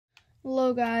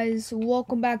Hello guys,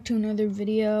 welcome back to another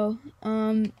video.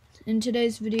 In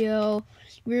today's video,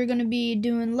 we're gonna be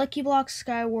doing Lucky Block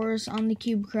Skywars on the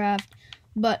CubeCraft,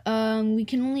 but we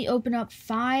can only open up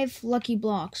 5 Lucky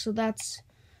Blocks, so that's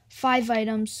 5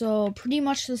 items, so pretty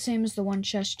much the same as the one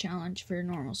chest challenge for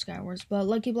normal Skywars, but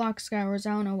Lucky Block Skywars,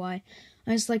 I don't know why,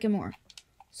 I just like it more,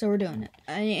 so we're doing it.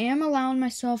 I am allowing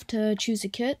myself to choose a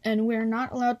kit, and we're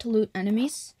not allowed to loot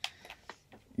enemies.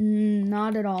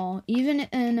 Not at all. Even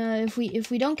in if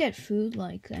we don't get food,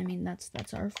 like, I mean, that's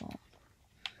our fault.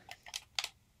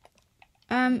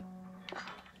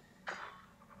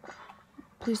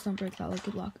 Please don't break that lucky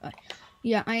block.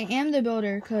 Yeah, I am the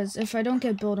builder, because if I don't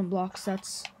get building blocks,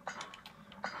 that's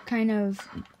kind of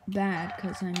bad,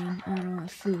 because I mean, I don't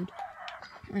have food.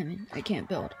 I mean, I can't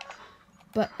build.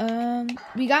 But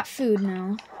we got food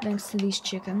now, thanks to these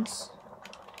chickens.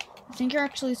 I think you're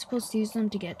actually supposed to use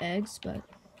them to get eggs, but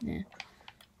yeah.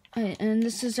 Alright, and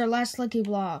this is our last lucky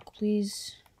block,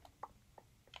 please.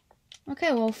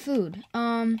 Okay, well, food.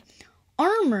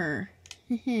 Armor.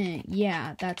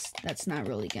 Yeah, that's not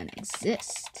really gonna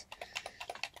exist.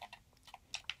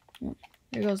 Well,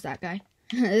 there goes that guy.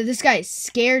 This guy is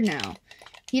scared now.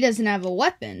 He doesn't have a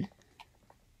weapon.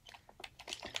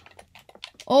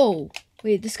 Oh,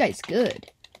 wait, this guy's good.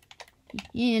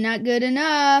 Yeah, not good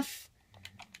enough.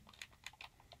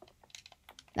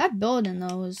 That building,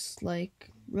 though, is, like,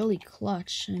 really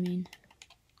clutch. I mean,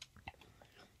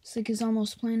 it's like he's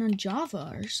almost playing on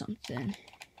Java or something.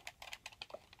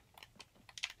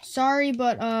 Sorry,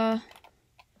 but,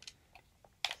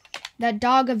 that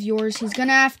dog of yours, he's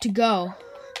gonna have to go.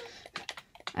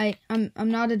 I'm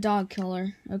not a dog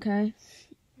killer, okay?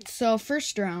 So,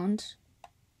 first round.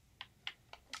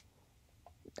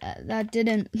 That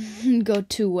didn't go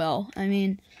too well. I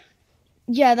mean,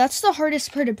 yeah, that's the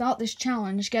hardest part about this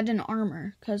challenge, getting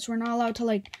armor, because we're not allowed to,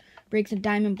 like, break the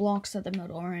diamond blocks at the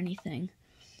middle or anything.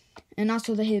 And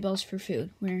also the hay bales for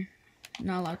food. We're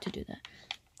not allowed to do that.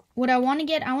 What I want to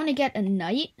get a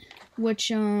knight,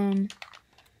 which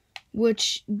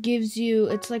gives you,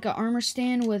 it's like an armor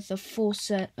stand with a full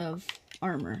set of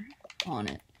armor on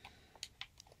it.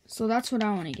 So that's what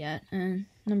I want to get. And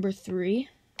number 3,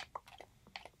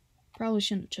 probably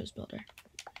shouldn't have chose builder.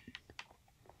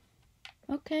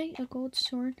 Okay, a gold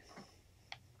sword.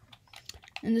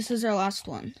 And this is our last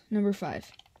one, number 5.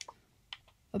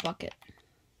 A bucket.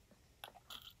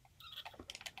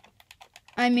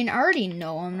 I mean, I already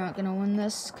know I'm not gonna win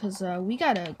this, because we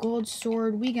got a gold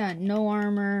sword, we got no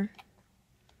armor.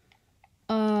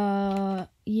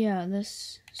 Yeah,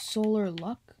 this solar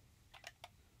luck.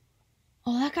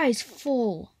 Oh, that guy's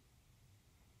full.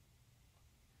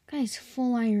 That guy's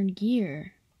full iron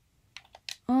gear.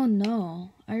 Oh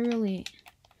no,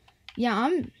 yeah,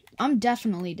 I'm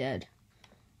definitely dead.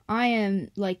 I am,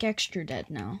 like, extra dead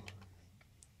now.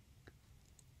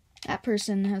 That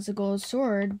person has a gold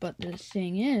sword, but the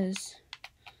thing is,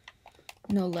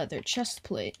 no leather chest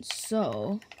plate,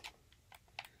 so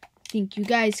I think you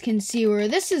guys can see where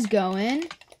this is going.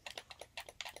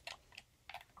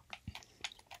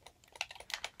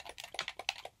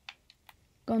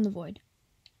 Go in the void.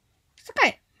 What's that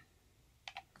guy?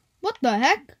 What the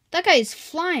heck? That guy is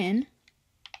flying.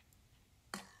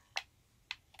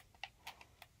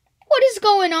 What is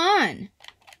going on?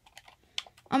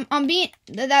 I'm being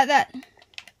that.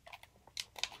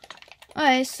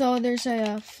 Alright, so there's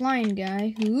a flying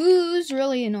guy who's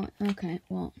really annoying. Okay,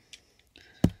 well,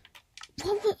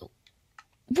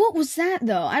 what was that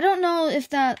though? I don't know if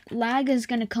that lag is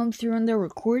gonna come through on the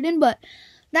recording, but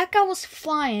that guy was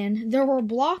flying. There were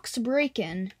blocks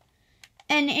breaking,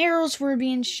 and arrows were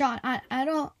being shot. I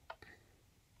don't.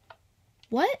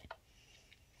 What?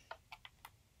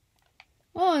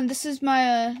 Oh, and this is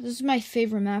my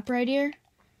favorite map right here.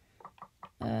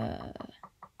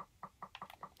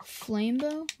 Flame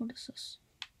bow? What is this?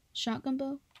 Shotgun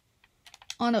bow?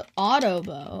 On an auto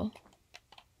bow.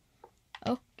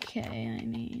 Okay, I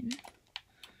mean,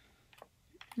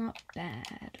 not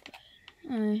bad.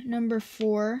 But, number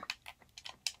 4.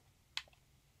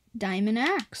 Diamond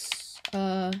axe.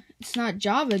 It's not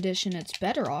Java edition, it's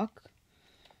Bedrock.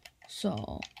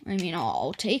 So, I mean,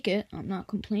 I'll take it. I'm not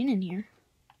complaining here.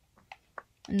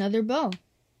 Another bow.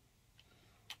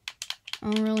 I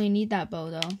don't really need that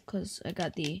bow though, cause I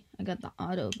got the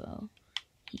auto bow.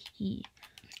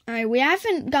 Alright, we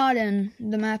haven't gotten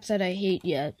the map that I hate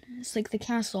yet. It's like the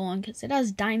castle one, cause it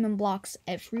has diamond blocks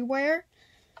everywhere,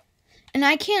 and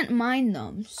I can't mine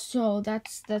them. So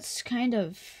that's kind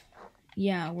of,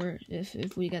 yeah.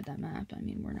 If we get that map, I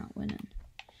mean, we're not winning.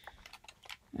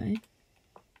 Right?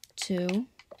 2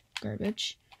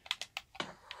 garbage.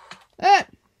 Ah!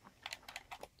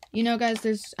 You know, guys,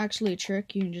 there's actually a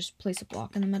trick. You can just place a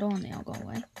block in the middle and they all go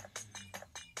away.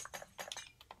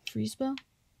 Freeze bow.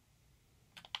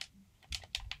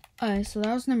 Alright, so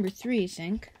that was number 3, I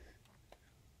think.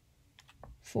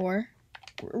 4.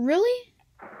 Really?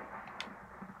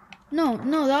 No,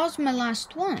 that was my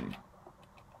last one.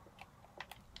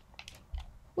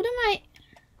 What am I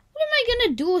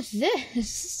gonna do with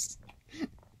this?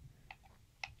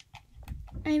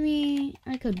 I mean,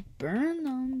 I could burn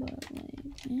them, but like,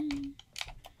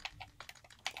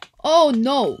 oh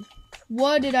no!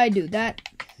 What did I do? That.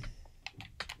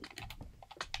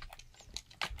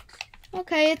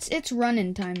 Okay, it's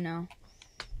running time now.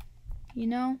 You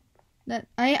know? That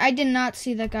I did not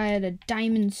see that guy had a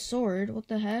diamond sword. What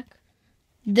the heck?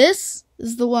 This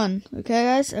is the one. Okay,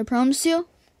 guys? I promise you.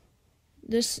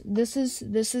 This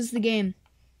is the game.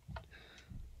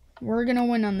 We're gonna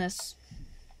win on this.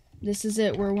 This is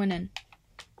it. We're winning.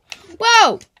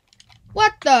 Whoa!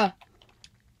 What the?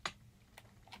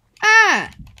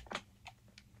 Ah!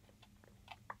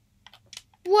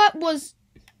 What was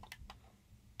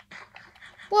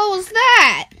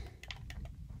that?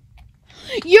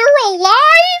 You're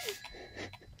alive?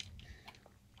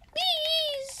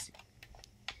 Please.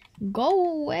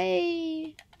 Go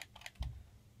away.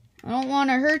 I don't want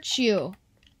to hurt you.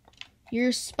 You're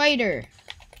a spider.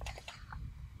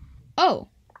 Oh.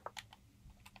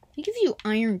 They give you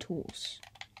iron tools.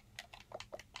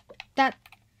 That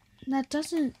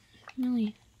doesn't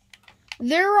really...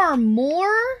 There are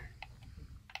more?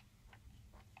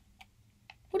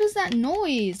 What is that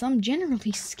noise? I'm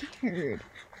generally scared.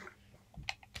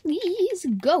 Please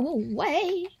go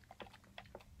away.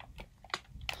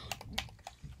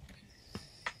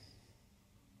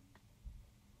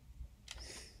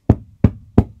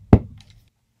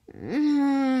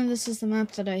 This is the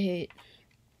map that I hate.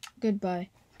 Goodbye.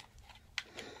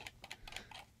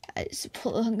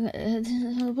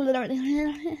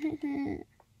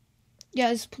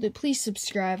 Guys, please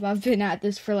subscribe. I've been at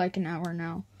this for like an hour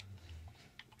now.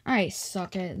 I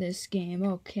suck at this game,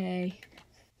 okay.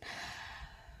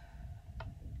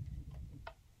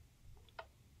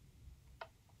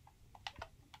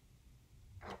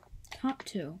 Top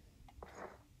 2.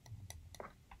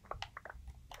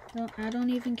 I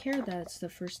don't even care that it's the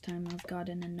first time I've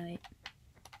gotten a night.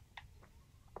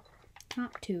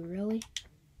 Top 2, really?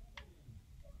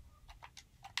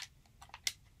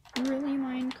 Really,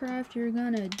 Minecraft? You're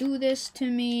gonna do this to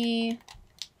me?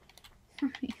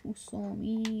 You're so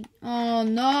mean. Oh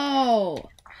no!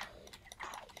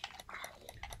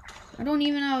 I don't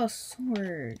even have a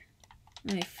sword.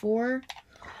 Alright, 4.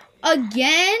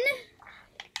 Again?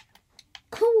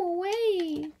 Go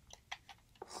away!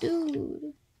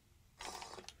 Dude.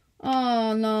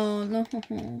 Oh no,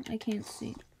 I can't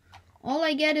see. All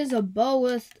I get is a bow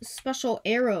with special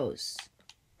arrows.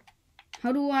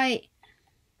 How do I...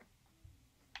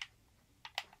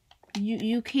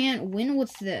 You can't win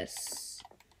with this.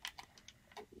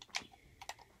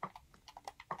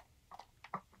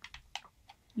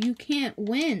 You can't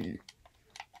win.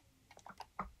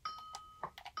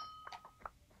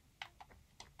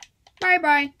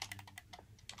 Bye-bye.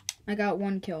 I got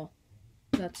 1 kill.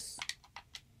 That's...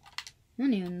 I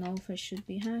don't even know if I should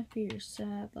be happy or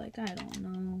sad. Like, I don't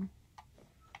know.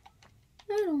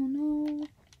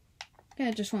 Okay,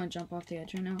 I just want to jump off the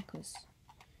edge right now, because...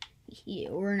 yeah,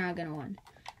 we're not gonna win.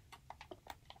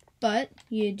 But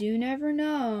you do never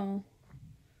know.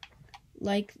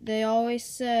 Like they always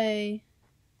say,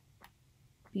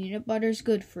 peanut butter's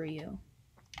good for you.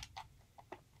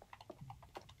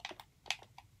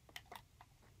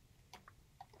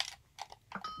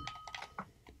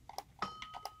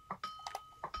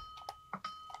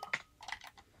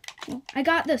 Oh, I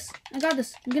got this. I'm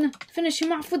gonna finish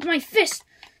him off with my fist.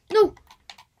 No!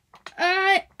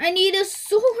 I need a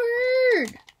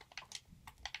sword!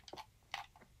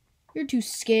 You're too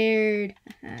scared.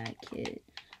 Kid.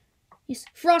 Yes,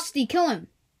 Frosty, kill him.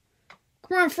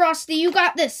 Come on, Frosty, you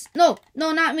got this. No,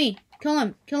 not me. Kill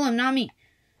him, not me.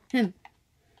 Him.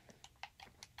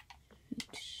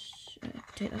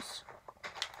 Potatoes.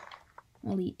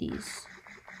 I'll eat these.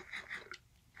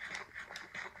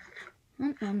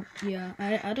 Yeah,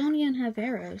 I don't even have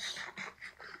arrows.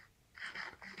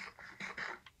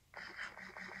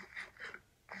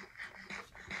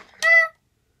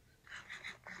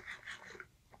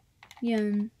 Yeah,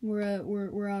 and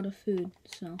we're out of food,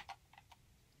 so.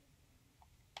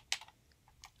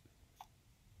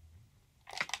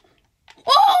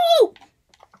 Oh!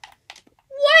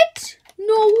 What?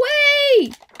 No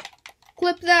way!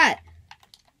 Clip that.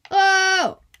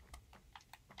 Oh!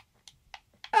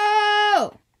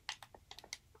 Oh!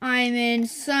 I'm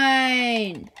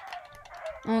insane.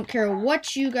 don't care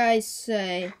what you guys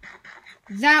say.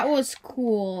 That was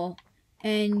cool,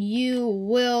 and you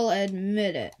will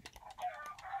admit it.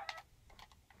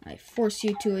 I force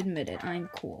you to admit it. I'm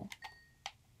cool.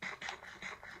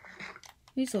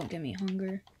 Please don't give me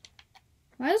hunger.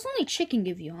 Why does only chicken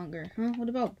give you hunger, huh? What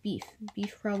about beef?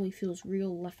 Beef probably feels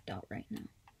real left out right now.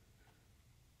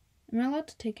 Am I allowed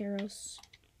to take arrows?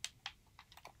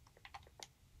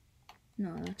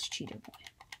 No, that's cheater boy.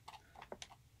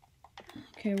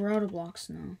 Okay, we're out of blocks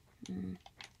now. And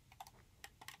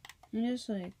just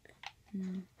like,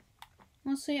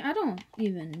 honestly, I don't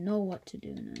even know what to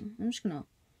do now. I'm just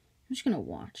gonna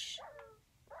watch.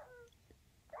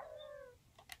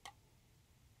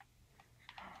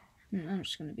 I'm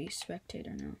just gonna be a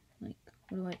spectator now. Like,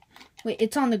 what do I? Wait,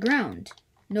 it's on the ground.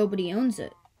 Nobody owns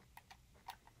it.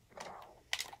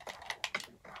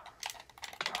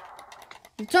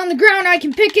 It's on the ground. I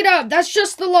can pick it up. That's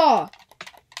just the law.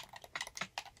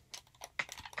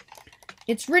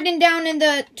 It's written down in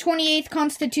the 28th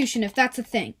Constitution, if that's a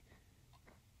thing.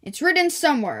 It's written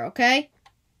somewhere, okay?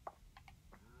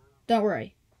 Don't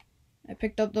worry. I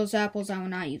picked up those apples. I will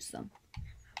not use them.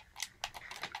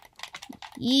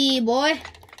 Yeah, boy.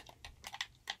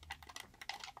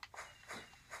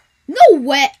 No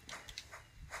way.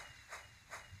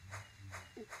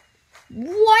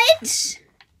 What?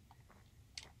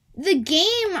 The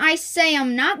game I say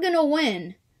I'm not gonna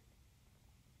win,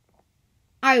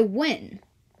 I win.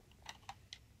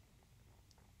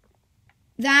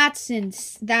 That's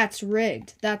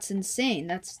rigged. That's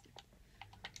insane.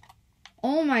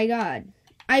 Oh my god.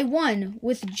 I won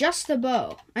with just a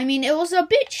bow. I mean, it was a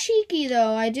bit cheeky,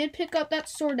 though. I did pick up that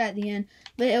sword at the end,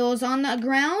 but it was on the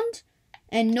ground,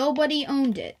 and nobody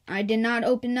owned it. I did not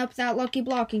open up that lucky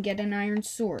block and get an iron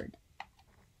sword.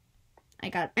 I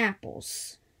got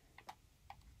apples.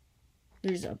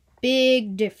 There's a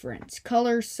big difference.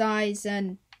 Color, size,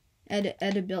 and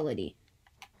edibility.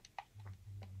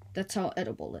 That's how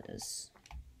edible it is.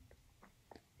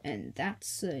 And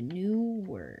that's a new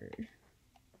word.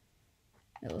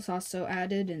 It was also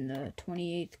added in the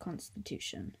 28th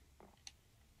Constitution.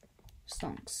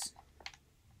 Stonks.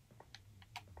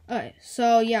 Alright,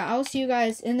 so yeah, I'll see you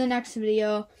guys in the next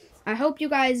video. I hope you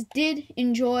guys did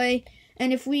enjoy,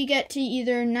 and if we get to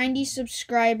either 90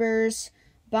 subscribers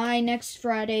by next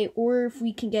Friday, or if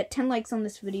we can get 10 likes on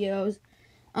this video,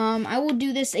 I will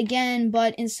do this again,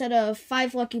 but instead of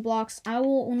 5 lucky blocks, I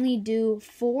will only do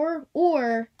 4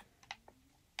 or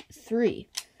 3.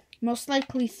 Most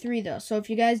likely 3 though. So if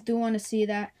you guys do want to see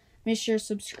that, make sure to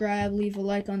subscribe, leave a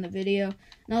like on the video,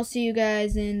 and I'll see you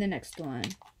guys in the next one.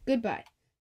 Goodbye.